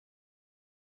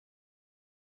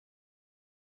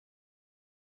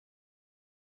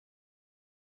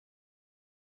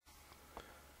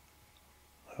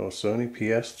So Sony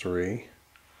PS3,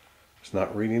 it's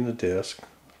not reading the disc.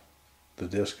 The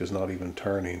disc is not even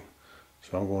turning.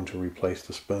 So I'm going to replace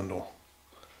the spindle.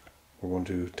 We're going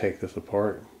to take this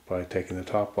apart by taking the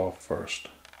top off first.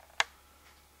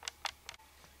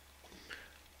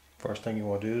 First thing you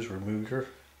want to do is remove your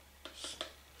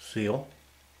seal.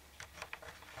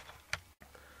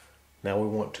 Now we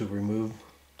want to remove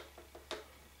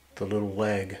the little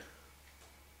leg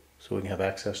so we can have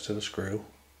access to the screw.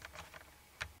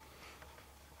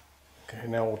 Okay,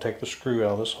 now we'll take the screw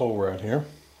out of this hole right here.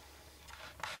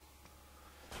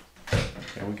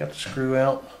 Okay, we got the screw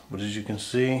out, but as you can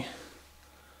see,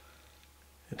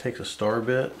 it takes a star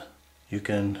bit. You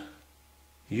can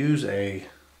use a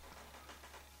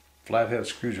flathead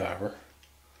screwdriver.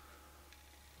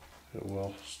 It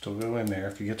will still go in there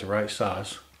if you get the right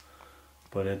size,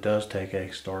 but it does take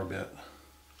a star bit.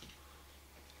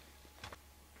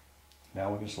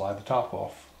 Now we can slide the top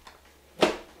off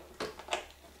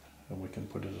and we can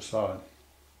put it aside.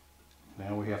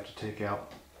 Now we have to take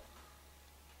out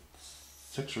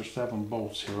 6 or 7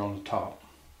 bolts here on the top.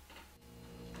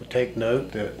 But take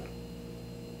note that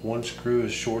one screw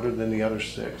is shorter than the other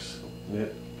 6.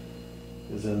 It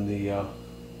is in the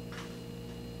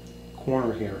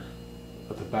corner here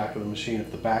at the back of the machine.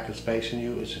 If the back is facing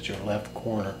you, it's at your left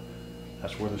corner.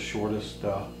 That's where the shortest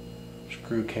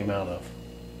screw came out of.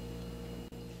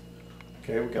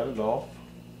 Okay, we got it off.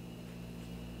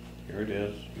 Here it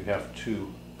is. You have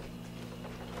to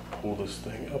pull this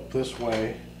thing up this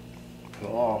way and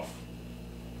off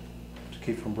to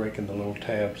keep from breaking the little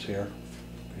tabs here.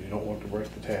 You don't want to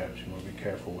break the tabs. You want to be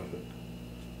careful with it.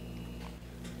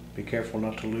 Be careful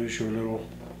not to lose your little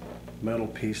metal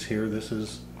piece here. This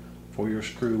is for your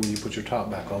screw when you put your top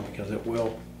back on, because it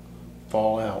will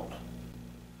fall out.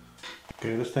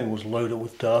 Okay, this thing was loaded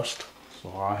with dust,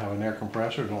 so I have an air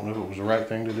compressor. Don't know if it was the right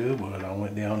thing to do, but I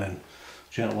went down and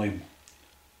gently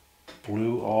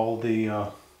blew all the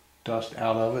dust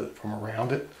out of it from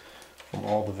around it, from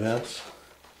all the vents.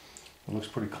 It looks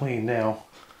pretty clean now.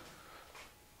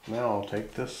 Now I'll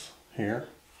take this here,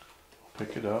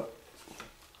 pick it up,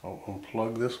 I'll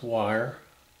unplug this wire.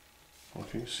 I don't know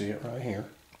if you can see it right here.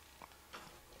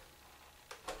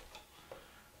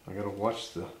 I gotta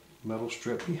watch the metal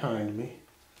strip behind me.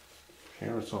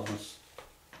 Here it's on this,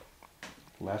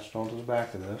 latched onto the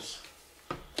back of this.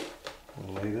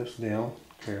 We'll lay this down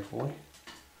carefully.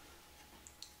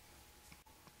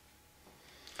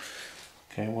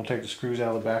 Okay, we'll take the screws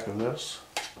out of the back of this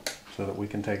so that we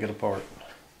can take it apart.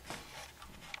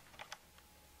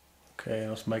 Okay,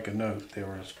 let's make a note. There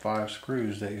was 5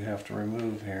 screws that you have to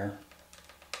remove here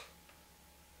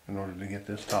in order to get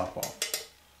this top off.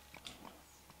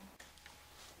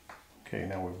 Okay,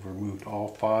 now we've removed all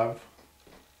 5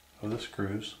 of the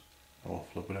screws. We'll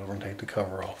flip it over and take the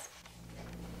cover off.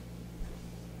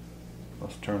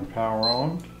 Let's turn power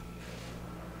on.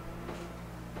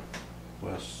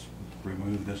 Let's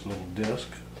remove this little disc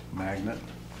magnet.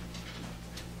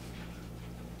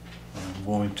 I'm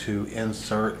going to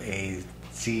insert a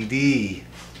CD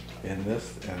in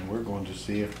this, and we're going to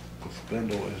see if the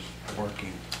spindle is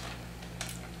working.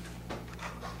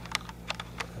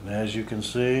 And as you can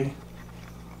see,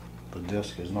 the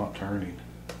disc is not turning.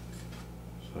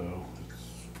 So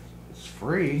it's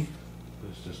free, but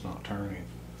it's just not turning.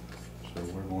 So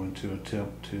we're going to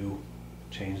attempt to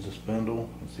change the spindle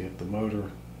and see if the motor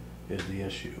is the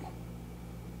issue.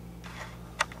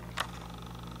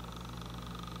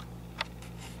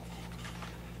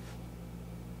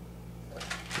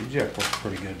 The eject works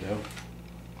pretty good though.